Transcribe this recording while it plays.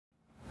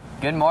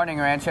Good morning,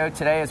 Rancho.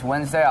 Today is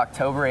Wednesday,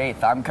 October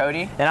 8th. I'm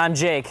Cody. And I'm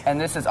Jake.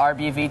 And this is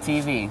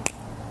Rbvtv.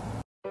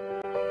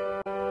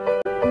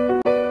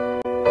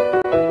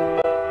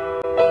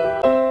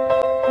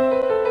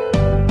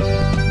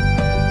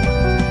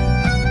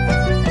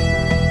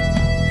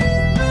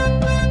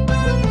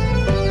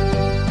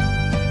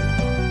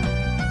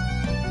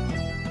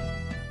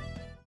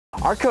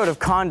 Our code of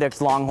conduct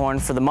Longhorn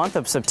for the month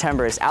of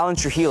September is Alan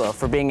Trujillo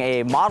for being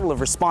a model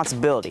of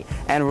responsibility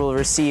and will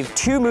receive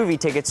 2 movie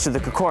tickets to the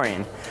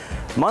Kokorian.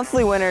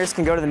 Monthly winners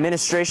can go to the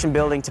administration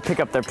building to pick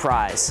up their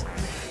prize.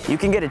 You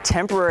can get a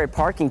temporary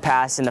parking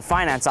pass in the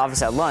finance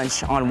office at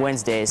lunch on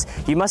Wednesdays.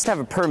 You must have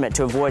a permit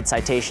to avoid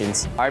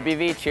citations.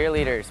 RBV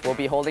cheerleaders will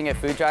be holding a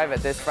food drive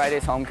at this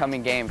Friday's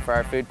homecoming game for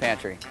our food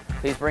pantry.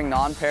 Please bring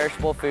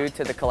non-perishable food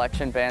to the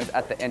collection vans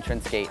at the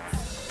entrance gates.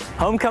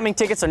 Homecoming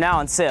tickets are now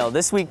on sale.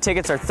 This week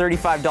tickets are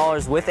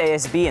 $35 with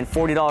ASB and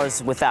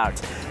 $40 without.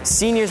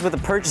 Seniors with the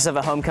purchase of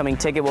a homecoming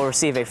ticket will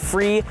receive a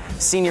free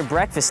senior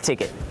breakfast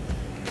ticket.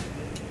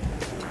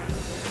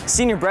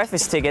 Senior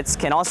breakfast tickets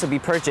can also be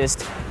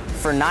purchased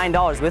for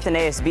 $9 with an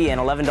ASB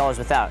and $11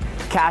 without.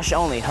 Cash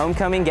only.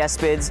 Homecoming guest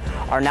bids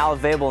are now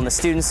available in the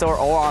student store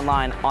or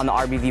online on the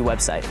RBV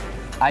website.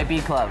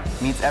 IB Club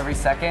meets every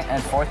second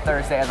and fourth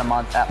Thursday of the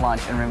month at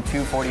lunch in room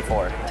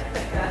 244.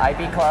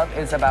 IB Club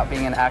is about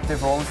being an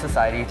active role in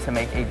society to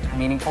make a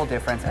meaningful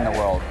difference in the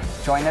world.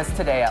 Join us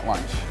today at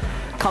lunch.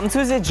 Come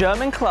to the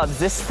German club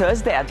this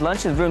Thursday at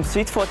lunch in room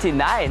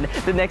 349.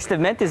 The next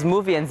event is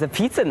movie and the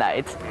pizza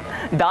night.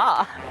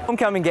 Da!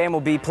 Homecoming game will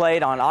be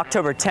played on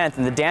October 10th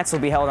and the dance will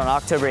be held on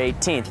October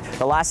 18th.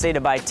 The last day to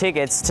buy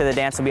tickets to the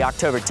dance will be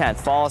October 10th.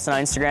 Follow us on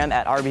Instagram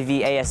at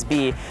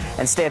RBVASB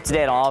and stay up to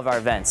date on all of our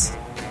events.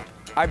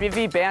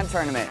 RBV Band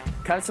Tournament.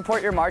 Come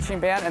support your marching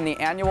band in the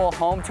annual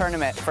home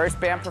tournament. First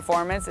band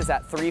performance is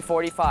at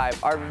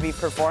 3:45. RBV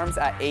performs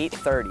at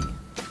 8:30.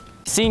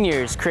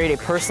 Seniors, create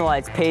a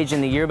personalized page in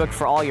the yearbook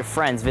for all your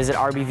friends. Visit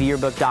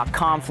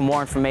rbvyearbook.com for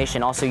more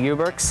information. Also,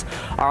 yearbooks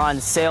are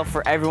on sale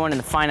for everyone in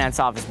the finance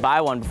office.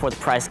 Buy one before the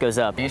price goes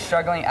up. Are you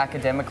struggling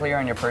academically or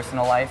in your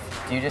personal life?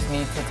 Do you just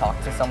need to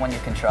talk to someone you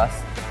can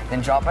trust?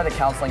 Then drop by the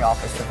counseling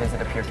office to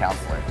visit a peer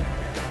counselor.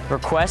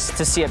 Requests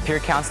to see a peer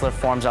counselor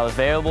forms are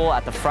available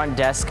at the front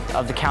desk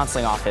of the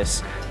counseling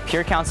office.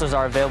 Peer counselors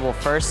are available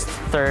 1st,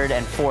 3rd,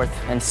 and 4th,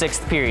 and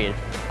 6th period.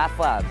 Math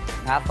Lab.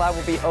 Math Lab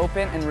will be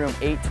open in room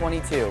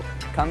 822.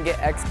 Come get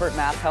expert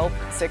math help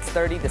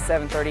 6:30 to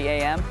 7:30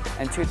 a.m.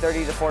 and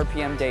 2:30 to 4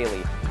 p.m.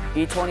 daily.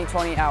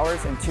 E2020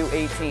 hours in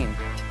 218.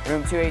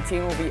 Room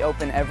 218 will be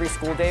open every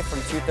school day from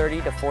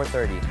 2:30 to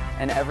 4:30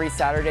 and every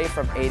Saturday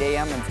from 8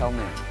 a.m. until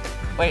noon.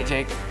 Wait,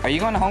 Jake, are you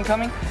going to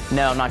homecoming?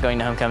 No, I'm not going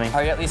to homecoming.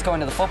 Are you at least going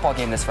to the football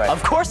game this Friday?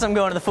 Of course I'm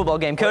going to the football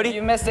game, Cody. If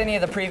you missed any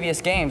of the previous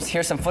games,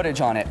 here's some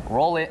footage on it.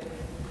 Roll it.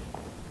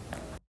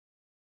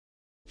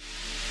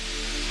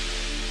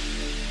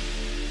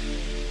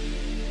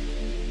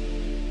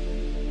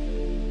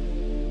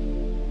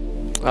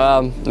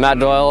 Matt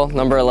Doyle,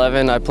 number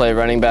 11. I play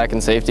running back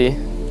and safety.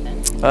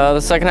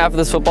 The second half of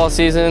this football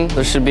season,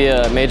 there should be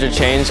a major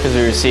change because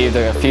we received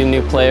a few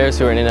new players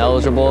who are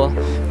ineligible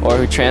or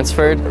who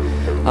transferred.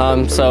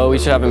 So we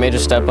should have a major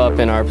step up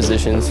in our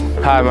positions.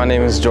 Hi, my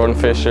name is Jordan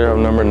Fisher.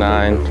 I'm number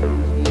 9,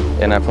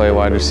 and I play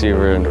wide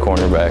receiver and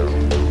cornerback.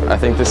 I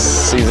think this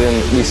season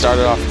we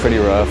started off pretty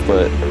rough,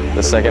 but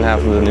the second half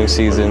of the new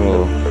season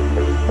will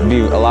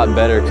be a lot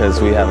better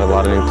because we have a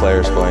lot of new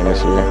players playing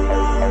this year.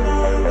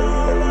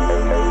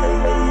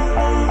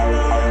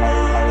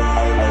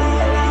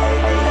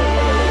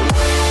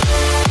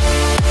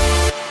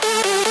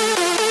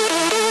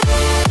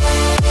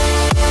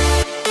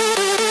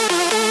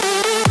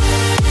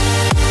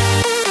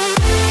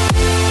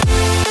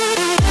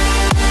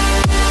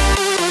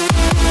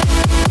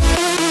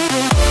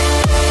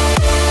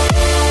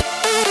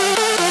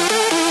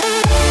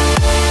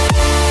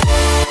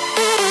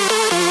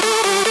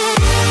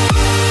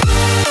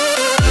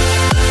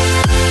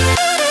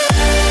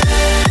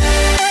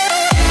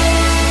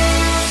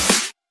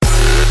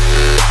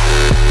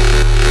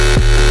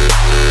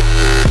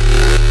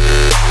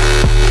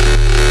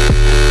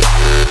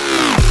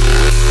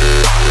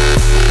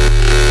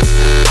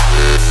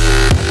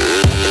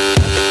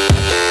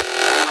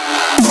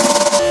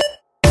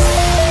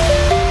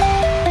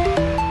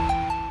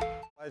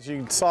 As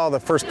you saw, the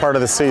first part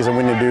of the season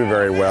we didn't do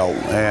very well,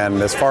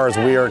 and as far as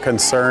we are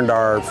concerned,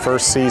 our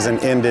first season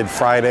ended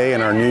Friday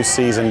and our new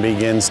season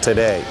begins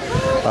today.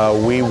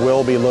 We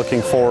will be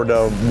looking forward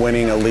to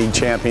winning a league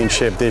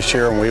championship this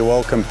year, and we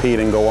will compete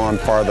and go on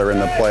farther in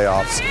the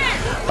playoffs.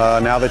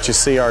 Now that you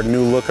see our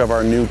new look of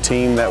our new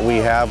team that we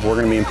have, we're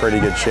going to be in pretty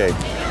good shape.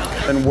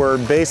 And we're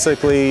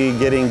basically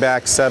getting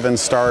back 7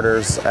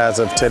 starters as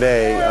of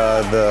today.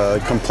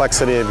 The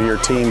complexity of your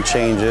team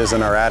changes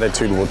and our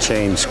attitude will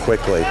change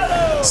quickly.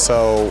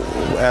 So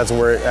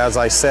as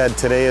I said,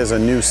 today is a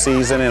new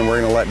season and we're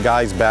going to let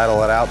guys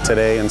battle it out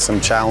today and some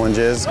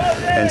challenges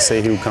and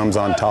see who comes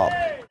on top.